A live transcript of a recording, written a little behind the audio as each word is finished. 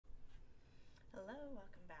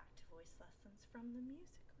lessons from the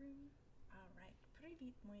music room. All right,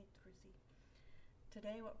 привіт, мої друзі.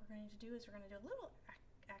 Today what we're going to do is we're going to do a little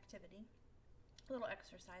activity, a little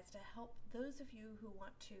exercise to help those of you who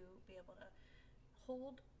want to be able to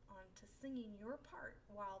hold on to singing your part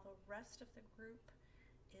while the rest of the group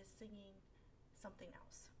is singing something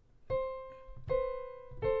else.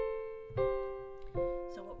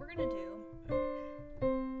 So what we're going to do,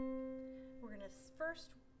 we're going to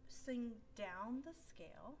first sing down the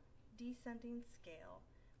scale, descending scale.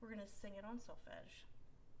 We're going to sing it on solfege.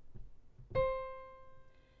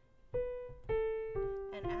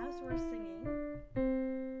 And as we're singing,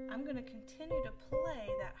 I'm going to continue to play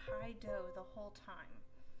that high do the whole time.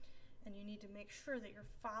 And you need to make sure that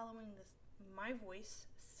you're following my voice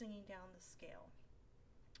singing down the scale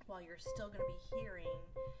while you're still going to be hearing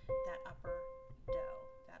that upper do,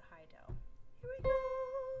 that high do. Here we go.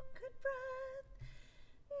 Good breath.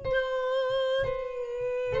 Do,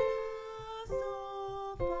 si, la,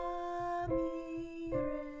 sol, fa, mi,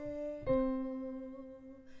 re, do.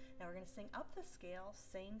 Now we're going to sing up the scale,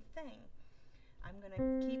 same thing. I'm going to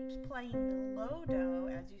keep playing the low do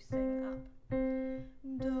as you sing up.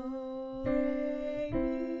 Do, re,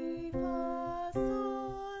 mi, fa, sol,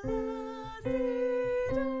 la, si,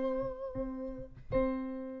 do.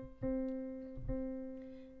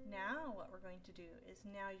 Now what we're going to do is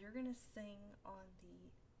now you're going to sing on the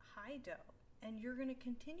high do, and you're going to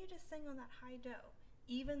continue to sing on that high do,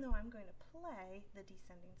 even though I'm going to play the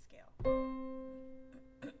descending scale.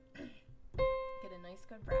 Get a nice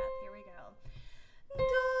good breath. Here we go. Do,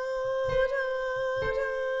 do, do,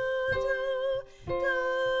 do, do,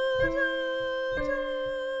 do,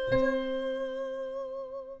 do.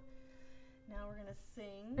 Now we're going to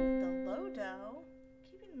sing the low do,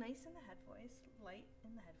 keep it nice in the head voice, light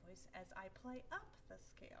in the head voice, as I play up the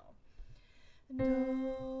scale. Do, do,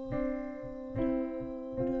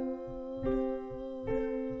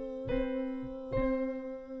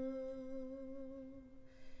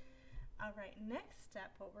 all right, next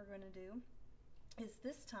step, what we're going to do is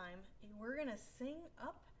this time we're going to sing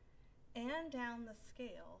up and down the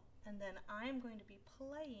scale, and then I'm going to be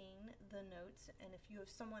playing the notes, and if you have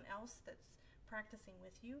someone else that's practicing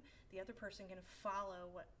with you, the other person can follow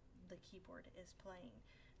what the keyboard is playing.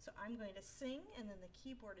 So I'm going to sing, and then the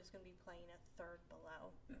keyboard is going to be playing a third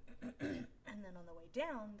below. And then on the way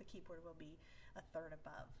down, the keyboard will be a third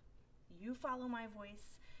above. You follow my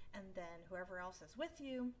voice, and then whoever else is with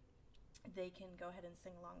you, they can go ahead and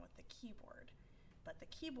sing along with the keyboard. But the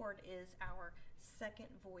keyboard is our second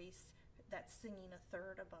voice that's singing a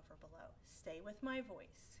third above or below. Stay with my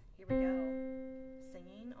voice. Here we go.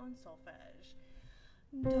 Singing on solfege.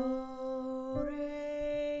 Do,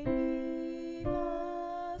 re, mi,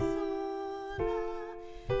 fa, sol, la,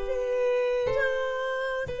 si, do,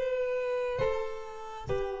 si, la,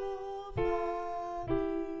 sol, fa, mi,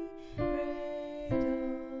 re, do.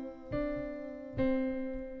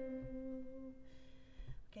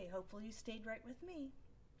 Okay, hopefully you stayed right with me.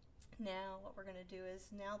 Now what we're going to do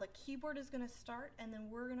is now the keyboard is going to start, and then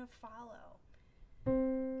we're going to follow.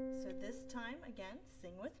 So this time, again,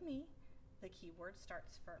 sing with me. The keyboard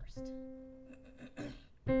starts first.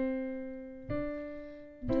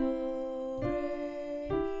 Do, re,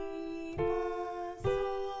 mi, fa,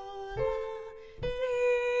 sol, la, si,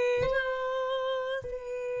 do,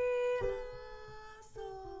 si, la,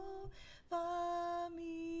 sol, fa,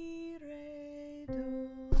 mi, re, do.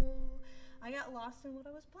 I got lost in what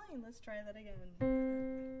I was playing. Let's try that again.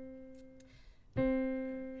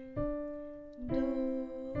 Do,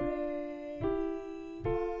 re, mi,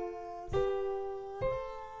 fa, sol, la,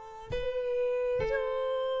 si, do,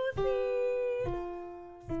 si, la,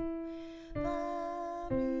 sol, fa,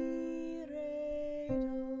 mi, re,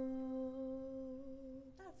 do.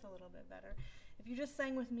 That's a little bit better. If you just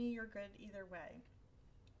sang with me, you're good either way.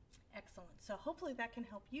 Excellent. So hopefully that can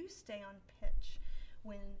help you stay on pitch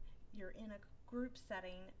when you're in a group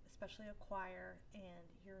setting, especially a choir, and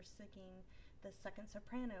you're singing the second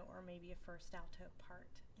soprano or maybe a first alto part,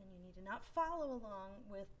 and you need to not follow along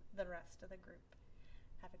with the rest of the group.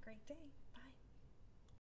 Have a great day. Bye.